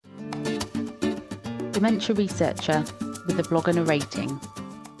dementia researcher with a blog and a rating.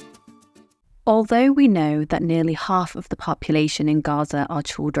 Although we know that nearly half of the population in Gaza are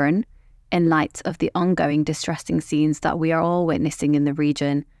children, in light of the ongoing distressing scenes that we are all witnessing in the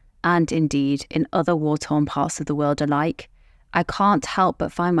region, and indeed in other war-torn parts of the world alike, I can't help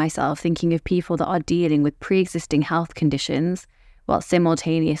but find myself thinking of people that are dealing with pre-existing health conditions while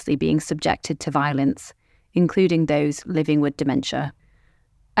simultaneously being subjected to violence, including those living with dementia.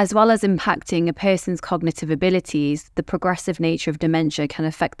 As well as impacting a person's cognitive abilities, the progressive nature of dementia can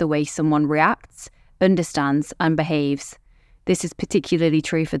affect the way someone reacts, understands, and behaves. This is particularly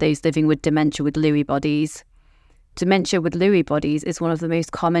true for those living with dementia with Lewy bodies. Dementia with Lewy bodies is one of the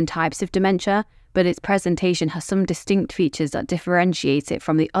most common types of dementia, but its presentation has some distinct features that differentiate it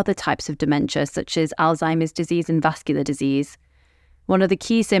from the other types of dementia, such as Alzheimer's disease and vascular disease. One of the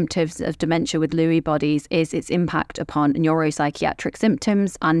key symptoms of dementia with Lewy bodies is its impact upon neuropsychiatric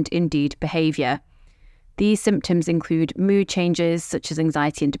symptoms and indeed behaviour. These symptoms include mood changes such as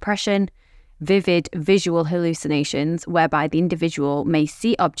anxiety and depression, vivid visual hallucinations whereby the individual may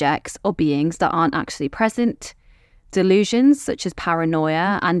see objects or beings that aren't actually present, delusions such as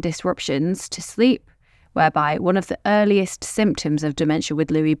paranoia, and disruptions to sleep, whereby one of the earliest symptoms of dementia with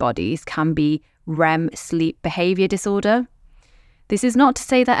Lewy bodies can be REM sleep behaviour disorder. This is not to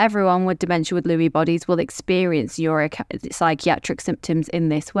say that everyone with dementia with Lewy bodies will experience neuropsychiatric symptoms in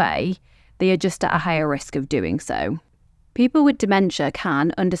this way. They are just at a higher risk of doing so. People with dementia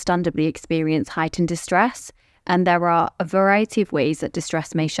can understandably experience heightened distress, and there are a variety of ways that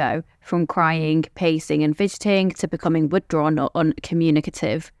distress may show, from crying, pacing and fidgeting to becoming withdrawn or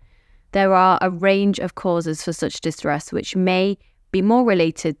uncommunicative. There are a range of causes for such distress which may be more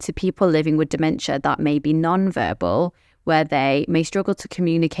related to people living with dementia that may be non-verbal, where they may struggle to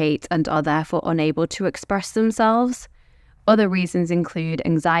communicate and are therefore unable to express themselves. Other reasons include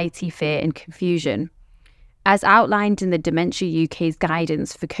anxiety, fear and confusion. As outlined in the Dementia UK's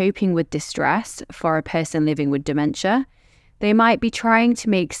guidance for coping with distress for a person living with dementia, they might be trying to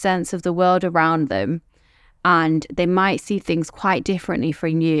make sense of the world around them, and they might see things quite differently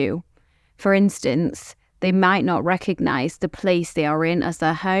from you. For instance, they might not recognise the place they are in as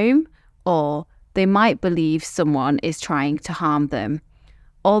their home, or they might believe someone is trying to harm them.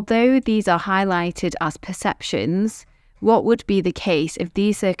 Although these are highlighted as perceptions, what would be the case if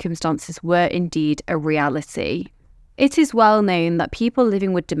these circumstances were indeed a reality? It is well known that people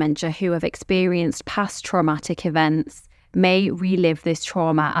living with dementia who have experienced past traumatic events may relive this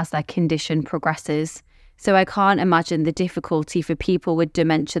trauma as their condition progresses. So I can't imagine the difficulty for people with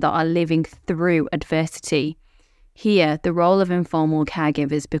dementia that are living through adversity. Here, the role of informal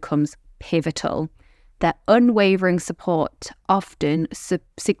caregivers becomes pivotal. Their unwavering support often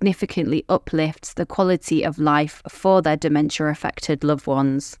significantly uplifts the quality of life for their dementia-affected loved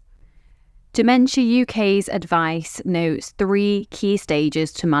ones. Dementia UK's advice notes 3 key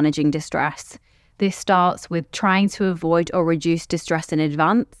stages to managing distress. This starts with trying to avoid or reduce distress in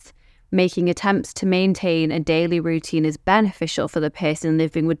advance. Making attempts to maintain a daily routine is beneficial for the person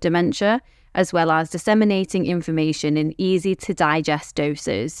living with dementia, as well as disseminating information in easy-to-digest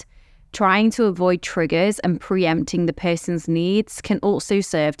doses. Trying to avoid triggers and preempting the person's needs can also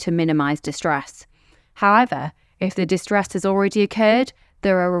serve to minimise distress. However, if the distress has already occurred,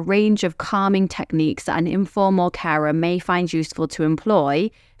 there are a range of calming techniques that an informal carer may find useful to employ,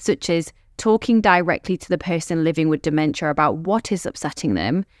 such as talking directly to the person living with dementia about what is upsetting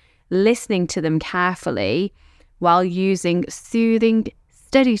them, listening to them carefully while using soothing,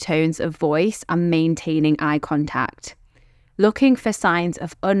 steady tones of voice and maintaining eye contact. Looking for signs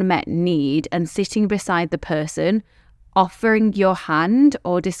of unmet need and sitting beside the person, offering your hand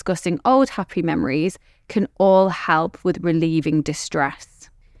or discussing old happy memories can all help with relieving distress.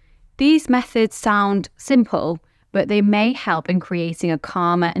 These methods sound simple, but they may help in creating a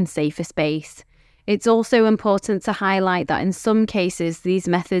calmer and safer space. It's also important to highlight that in some cases these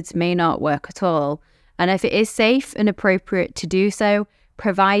methods may not work at all, and if it is safe and appropriate to do so,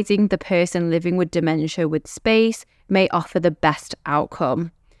 providing the person living with dementia with space may offer the best outcome.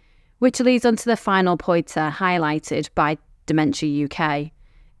 Which leads on to the final pointer highlighted by Dementia UK.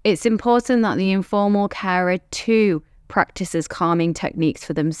 It's important that the informal carer too practices calming techniques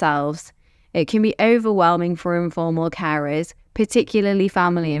for themselves. It can be overwhelming for informal carers, particularly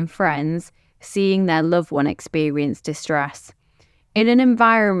family and friends, seeing their loved one experience distress. In an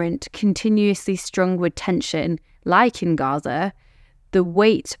environment continuously strung with tension, like in Gaza, the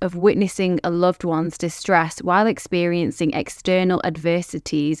weight of witnessing a loved one's distress while experiencing external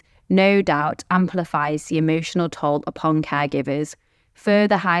adversities no doubt amplifies the emotional toll upon caregivers,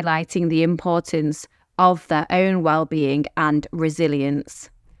 further highlighting the importance of their own well-being and resilience.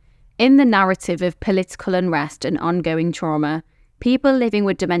 In the narrative of political unrest and ongoing trauma, people living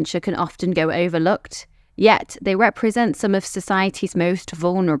with dementia can often go overlooked, yet they represent some of society's most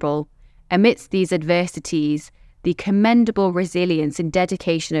vulnerable. Amidst these adversities, the commendable resilience and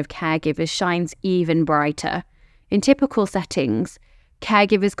dedication of caregivers shines even brighter. In typical settings,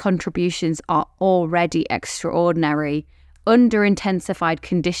 caregivers' contributions are already extraordinary. Under intensified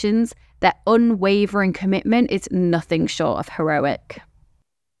conditions, their unwavering commitment is nothing short of heroic.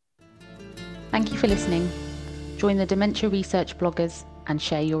 Thank you for listening. Join the dementia research bloggers and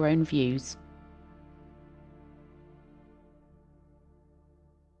share your own views.